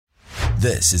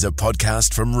This is a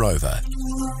podcast from Rover.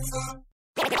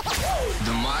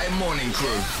 The My Morning Crew.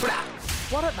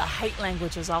 What are the hate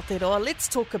languages out there? Or let's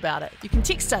talk about it. You can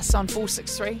text us on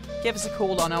 463. Give us a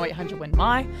call on 0800 Win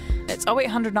My. That's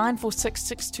 0800 946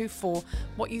 624.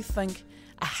 What you think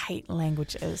a hate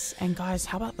language is. And guys,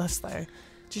 how about this though?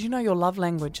 Did you know your love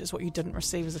language is what you didn't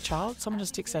receive as a child? Someone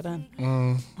just text that in.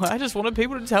 Well, I just wanted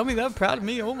people to tell me they're proud of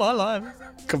me all my life.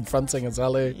 Confronting as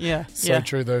hell, eh? Yeah. So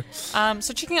true, though.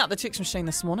 So checking out the text machine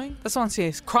this morning, this one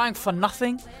says, crying for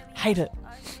nothing, hate it.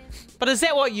 But is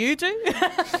that what you do?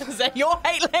 Is that your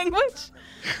hate language?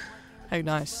 Who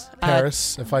knows?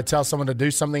 Paris, if I tell someone to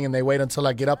do something and they wait until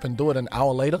I get up and do it an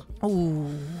hour later. Ooh,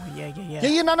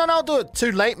 yeah. No, I'll do it.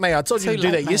 Too late, mate. I told you to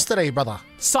do that yesterday, brother.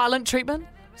 Silent treatment.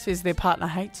 Says their partner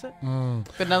hates it.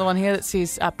 Got another one here that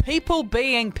says people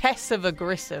being passive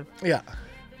aggressive. Yeah.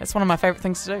 That's one of my favourite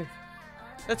things to do.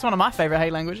 That's one of my favourite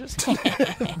hate languages.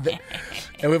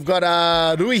 And we've got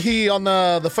Ruihi on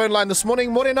the phone line this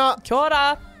morning. Morena. Kia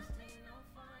ora.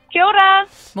 Kia ora.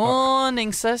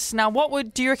 Morning, sis. Now,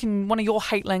 what do you reckon one of your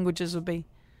hate languages would be?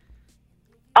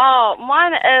 Oh,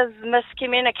 mine is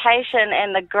miscommunication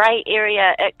and the grey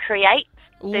area it creates.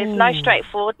 There's no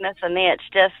straightforwardness in there. It's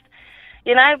just,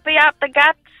 be up the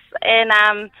guts. And,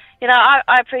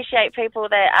 I appreciate people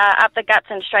that are up the guts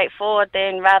and straightforward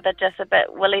then rather just a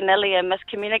bit willy-nilly and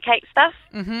miscommunicate stuff.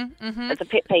 It's a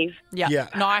pet peeve. Yeah.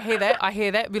 No, I hear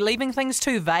that. We're leaving things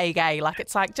too vague, eh? Like,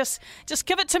 it's like, just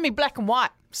give it to me black and white.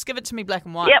 Just give it to me black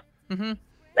and white. Yep.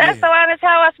 That's the one. That's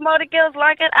how us Māori girls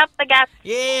like it, up the guts.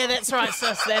 Yeah, that's right,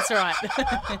 sis. That's right.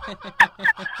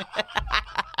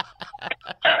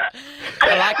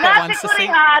 I like that one, sissy.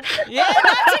 Hard. Yeah,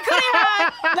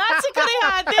 Nazi Kuri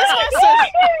hard. There's my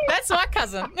sis. That's my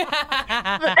cousin.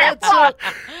 That's right.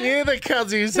 You're the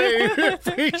cousins. Hey,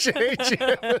 appreciate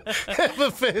you. Have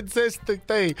a fantastic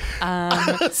day.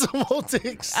 Some more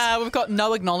texts. We've got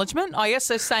no acknowledgement. Oh, yes,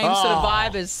 so same sort of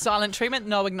vibe as silent treatment,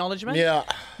 no acknowledgement. Yeah.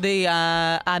 The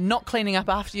not cleaning up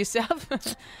after yourself.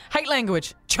 Hate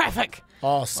language, traffic.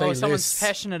 Oh, say someone's less.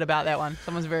 passionate about that one.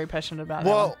 Someone's very passionate about that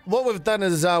one. Well, what we've done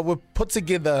is we've put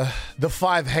together the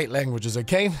 5 hate languages,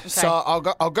 okay? So I'll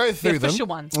go through them. The official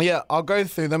ones. Yeah, I'll go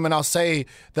through them and I'll say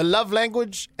the love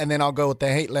language and then I'll go with the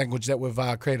hate language that we've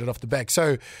created off the back.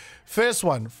 So first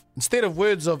one, instead of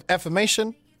words of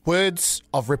affirmation, words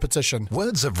of repetition.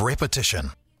 Words of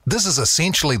repetition. This is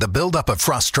essentially the build-up of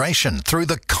frustration through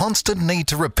the constant need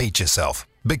to repeat yourself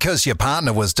because your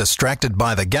partner was distracted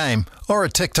by the game or a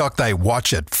TikTok they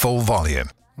watch at full volume.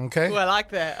 Okay. Ooh, I like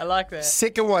that.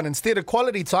 Second one, instead of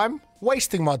quality time,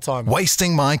 wasting my time.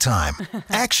 Wasting my time.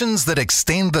 Actions that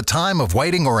extend the time of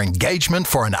waiting or engagement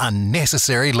for an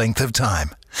unnecessary length of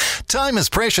time. Time is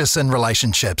precious in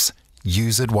relationships.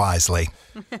 Use it wisely.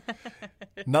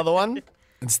 Another one,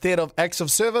 instead of acts of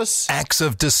service. Acts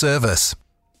of disservice.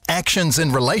 Actions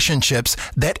in relationships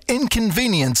that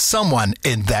inconvenience someone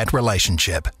in that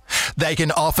relationship. They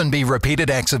can often be repeated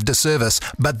acts of disservice,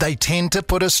 but they tend to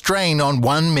put a strain on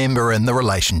one member in the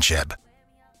relationship.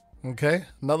 Okay,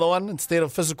 another one, instead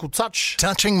of physical touch.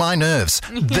 Touching my nerves.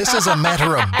 This is a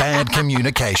matter of bad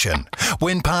communication.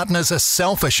 When partners are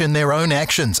selfish in their own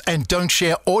actions and don't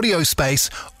share audio space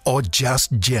or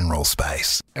just general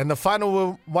space. And the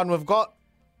final one we've got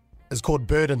is called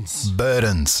burdens.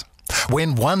 Burdens.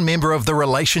 When one member of the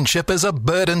relationship is a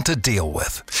burden to deal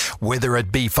with, whether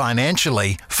it be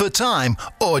financially, for time,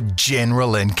 or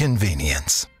general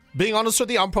inconvenience. Being honest with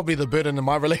you, I'm probably the burden in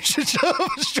my relationship,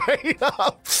 straight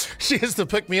up. She has to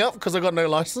pick me up because I got no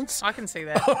license. I can see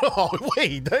that. Oh,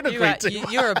 wait, don't agree to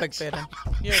You're a big burden.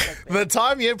 The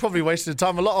time, yeah, probably wasted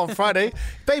time a lot on Friday.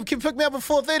 Babe, can you pick me up at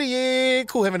 4:30? Yeah,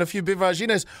 cool, having a few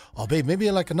beverages. Oh, babe, maybe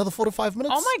like another 45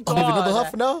 minutes? Oh, my God. Maybe another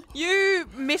half an hour? You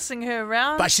messing her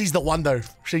around. But she's the one, though.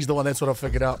 She's the one. That's what I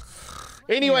figured out.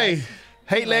 Anyway,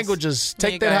 hate languages.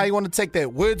 Take that how you want to take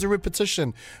that. Words of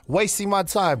repetition. Wasting my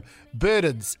time.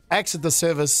 Burdens. Acts of the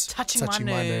service. Touching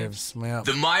my nerves. Yeah.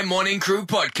 The My Morning Crew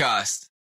podcast.